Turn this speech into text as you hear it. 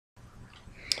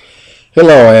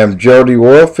Hello, I am Jody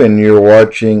Wolf, and you're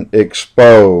watching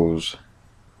Expoz,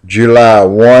 July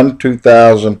 1,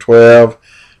 2012,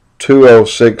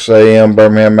 2:06 a.m.,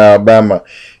 Birmingham, Alabama.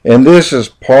 And this is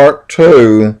part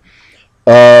 2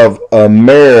 of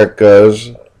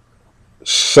America's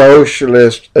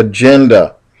socialist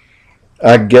agenda.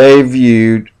 I gave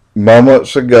you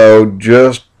moments ago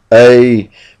just a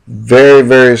very,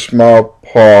 very small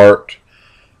part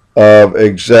of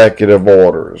executive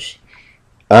orders.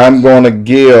 I'm going to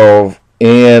give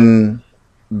in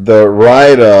the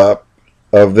write-up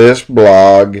of this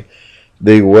blog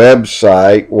the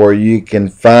website where you can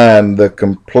find the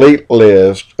complete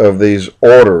list of these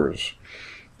orders.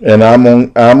 And I'm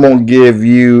going to give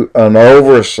you an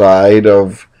oversight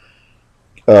of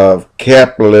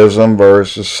capitalism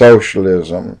versus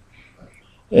socialism.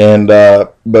 And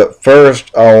but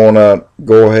first I want to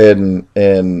go ahead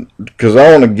and because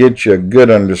I want to get you a good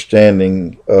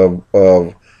understanding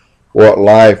of what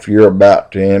life you're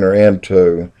about to enter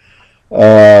into.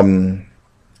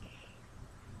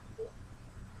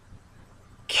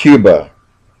 Cuba,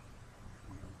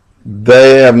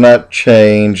 they have not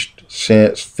changed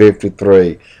since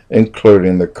 '53,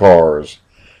 including the cars.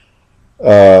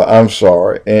 I'm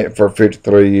sorry, for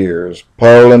 53 years.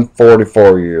 Poland,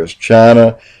 44 years.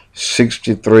 China,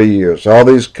 63 years. All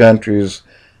these countries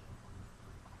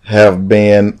have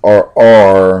been or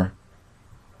are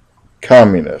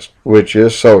communist, which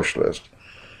is socialist.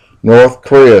 North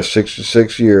Korea,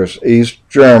 66 years. East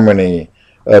Germany,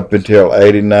 up until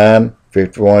 89,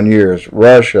 51 years.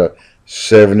 Russia,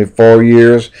 74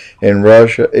 years. And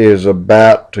Russia is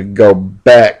about to go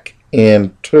back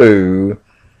into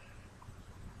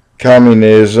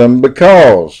communism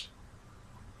because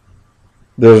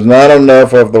there's not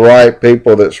enough of the right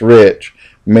people that's rich,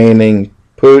 meaning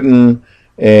Putin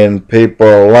and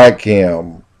people like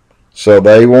him. So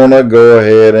they want to go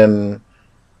ahead and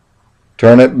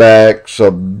turn it back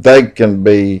so they can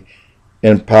be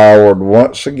empowered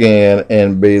once again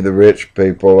and be the rich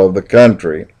people of the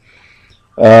country.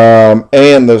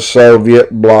 And the Soviet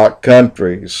bloc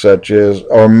countries such as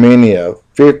Armenia,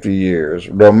 50 years,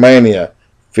 Romania,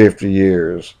 50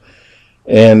 years.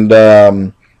 And I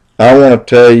want to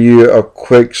tell you a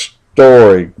quick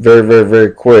story, very, very,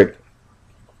 very quick.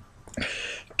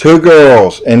 2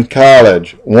 girls in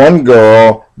college. One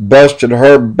girl busted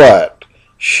her butt.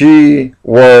 She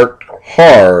worked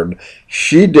hard.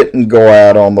 She didn't go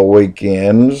out on the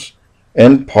weekends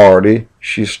and party.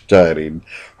 She studied.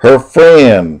 Her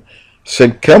friend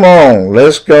said, "Come on,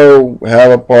 let's go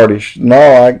have a party."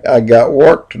 No, I got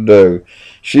work to do.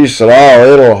 She said,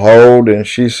 "Oh, it'll hold." And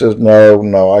she says,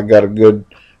 no, I got a good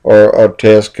or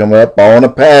test come up. I want to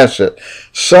pass it.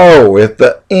 So at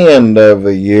the end of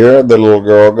the year, the little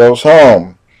girl goes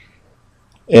home.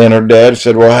 And her dad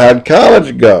said, "Well, how'd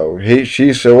college go?"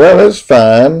 She said, "Well, it's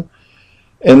fine."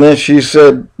 And then she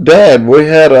said, "Dad, we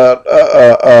had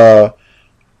a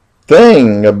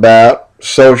thing about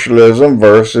socialism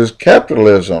versus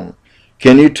capitalism.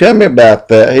 Can you tell me about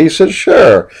that?" He said,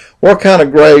 "Sure. What kind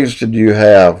of grades did you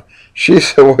have?" She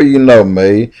said, "Well, you know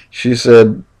me." She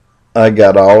said, "I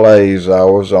got all A's. I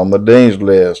was on the dean's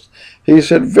list." He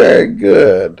said, "Very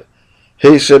good."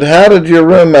 He said, "How did your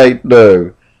roommate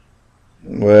do?"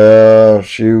 "Well,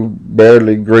 she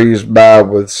barely greased by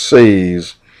with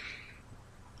C's."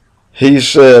 He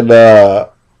said,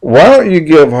 "Why don't you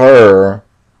give her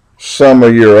some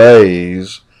of your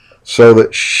A's so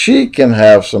that she can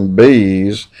have some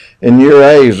B's and your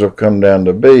A's will come down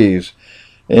to B's?"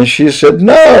 And she said,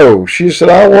 "No." She said,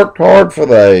 "I worked hard for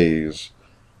the A's."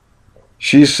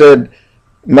 She said,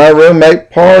 "My roommate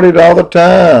partied all the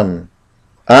time.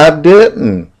 I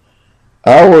didn't.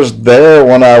 I was there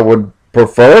when I would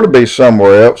prefer to be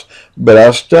somewhere else, but I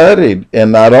studied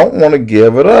and I don't want to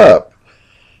give it up."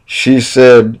 He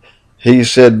said,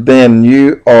 "Then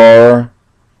you are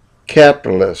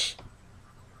capitalist."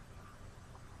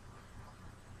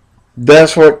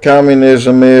 That's what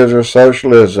communism is, or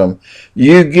socialism.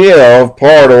 You give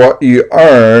part of what you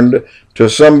earned to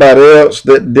somebody else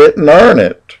that didn't earn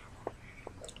it.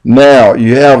 Now,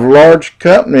 you have large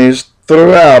companies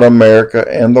throughout America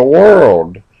and the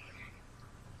world.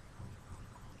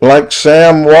 Like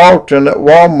Sam Walton at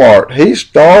Walmart. He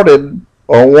started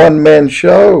a one-man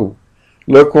show.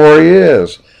 Look where he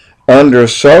is. Under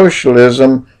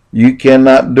socialism, you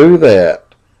cannot do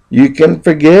that. You can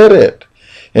forget it.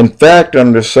 In fact,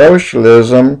 under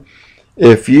socialism,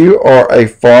 if you are a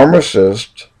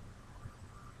pharmacist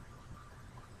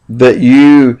that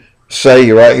you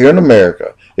say right here in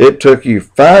America, it took you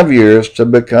 5 years to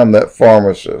become that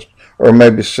pharmacist, or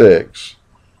maybe 6.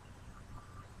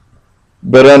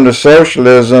 But under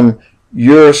socialism,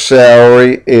 your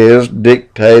salary is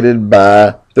dictated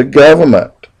by the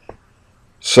government.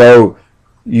 So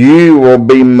you will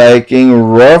be making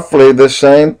roughly the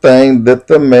same thing that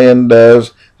the man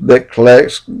does that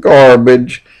collects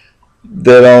garbage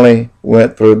that only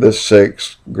went through the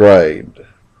 6th grade.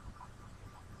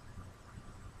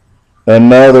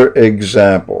 Another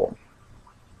example.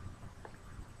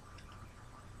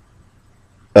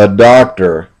 A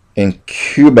doctor in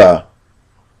Cuba,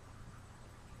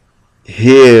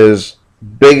 his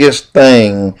biggest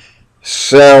thing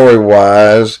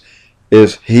salary-wise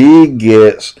is he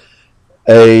gets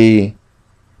a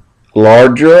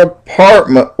larger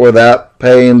apartment without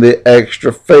paying the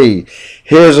extra fee.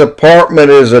 His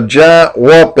apartment is a giant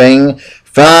whopping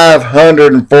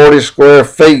 540 square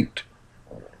feet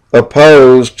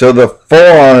opposed to the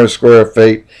 400 square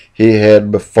feet he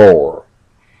had before.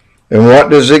 And what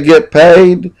does he get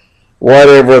paid?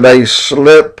 Whatever they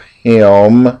slip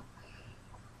him,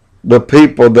 the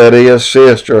people that he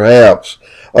assists or helps,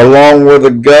 along with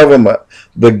the government.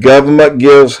 The government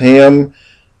gives him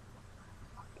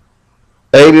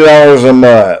 $80 a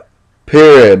month,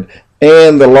 period,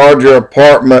 and the larger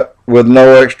apartment with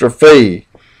no extra fee.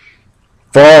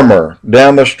 Farmer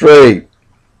down the street,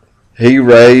 he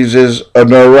raises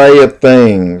an array of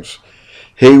things.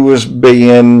 He was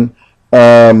being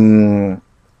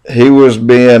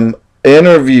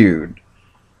interviewed,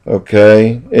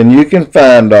 okay, and you can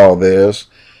find all this.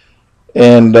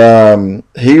 And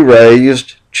he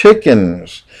raised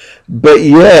chickens, but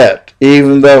yet,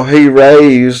 even though he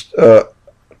raised 200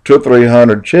 or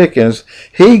 300 chickens,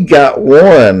 he got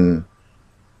one.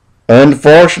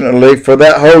 Unfortunately, for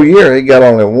that whole year, he got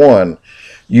only one.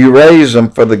 You raise them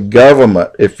for the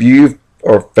government. If you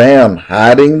are found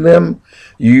hiding them,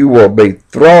 you will be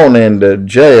thrown into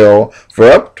jail for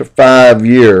up to 5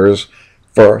 years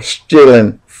for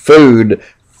stealing food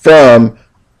from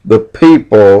the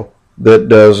people that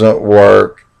doesn't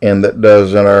work and that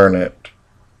doesn't earn it.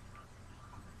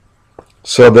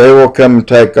 So they will come and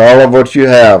take all of what you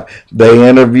have. They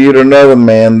interviewed another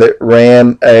man that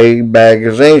ran a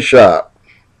magazine shop,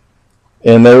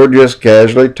 and they were just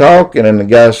casually talking, and the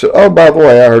guy said, "Oh, by the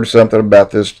way, I heard something about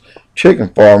this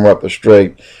chicken farm up the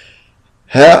street.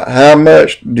 How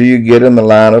much do you get in the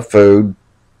line of food,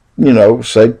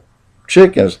 say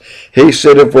chickens?" He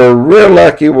said, "If we're real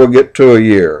lucky, we'll get 2 a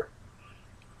year."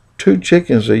 2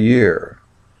 chickens a year.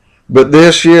 But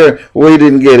this year, we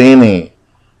didn't get any.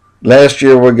 Last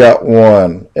year, we got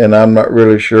 1, and I'm not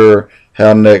really sure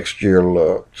how next year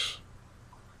looks.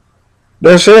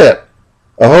 That's it.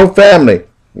 A whole family,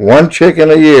 1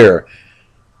 chicken a year.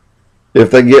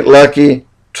 If they get lucky,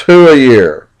 2 a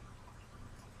year.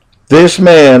 This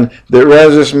man that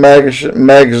runs this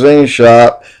magazine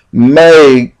shop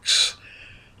makes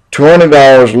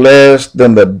 $20 less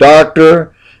than the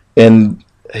doctor, and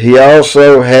he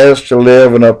also has to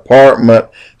live in an apartment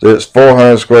that's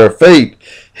 400 square feet.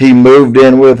 He moved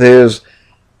in with his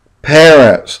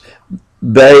parents.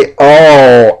 They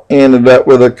all ended up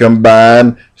with a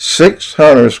combined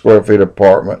 600 square feet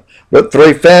apartment, but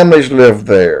 3 families lived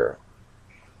there.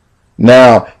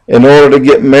 Now, in order to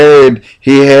get married,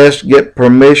 he has to get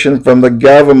permission from the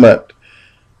government.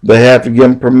 They have to give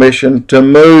him permission to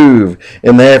move,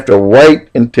 and they have to wait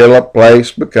until a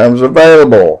place becomes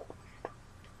available.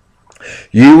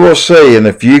 You will see, and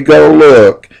if you go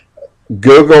look,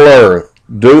 Google Earth,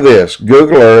 do this,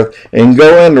 Google Earth, and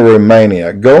go into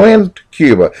Romania, go into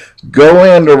Cuba, go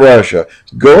into Russia,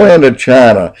 go into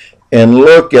China, and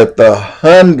look at the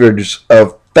hundreds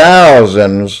of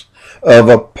thousands of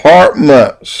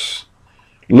apartments.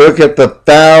 Look at the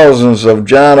thousands of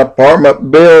giant apartment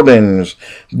buildings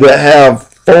that have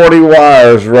 40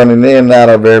 wires running in and out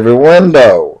of every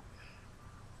window.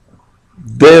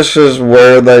 This is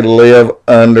where they live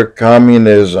under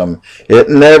communism. It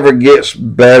never gets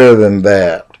better than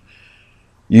that.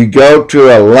 You go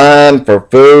to a line for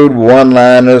food, one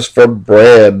line is for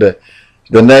bread.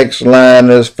 The next line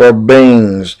is for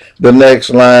beans. The next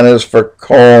line is for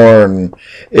corn.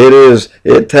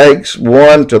 It takes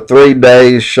 1 to 3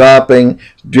 days shopping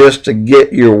just to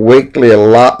get your weekly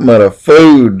allotment of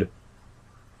food.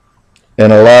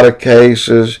 In a lot of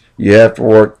cases, you have to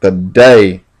work the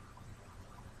day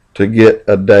to get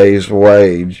a day's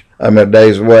wage. A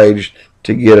day's wage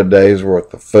to get a day's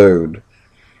worth of food.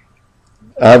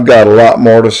 I've got a lot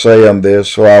more to say on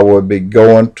this, so I will be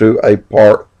going to a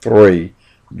part 3.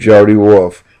 Jody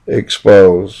Wolf,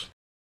 Expoz.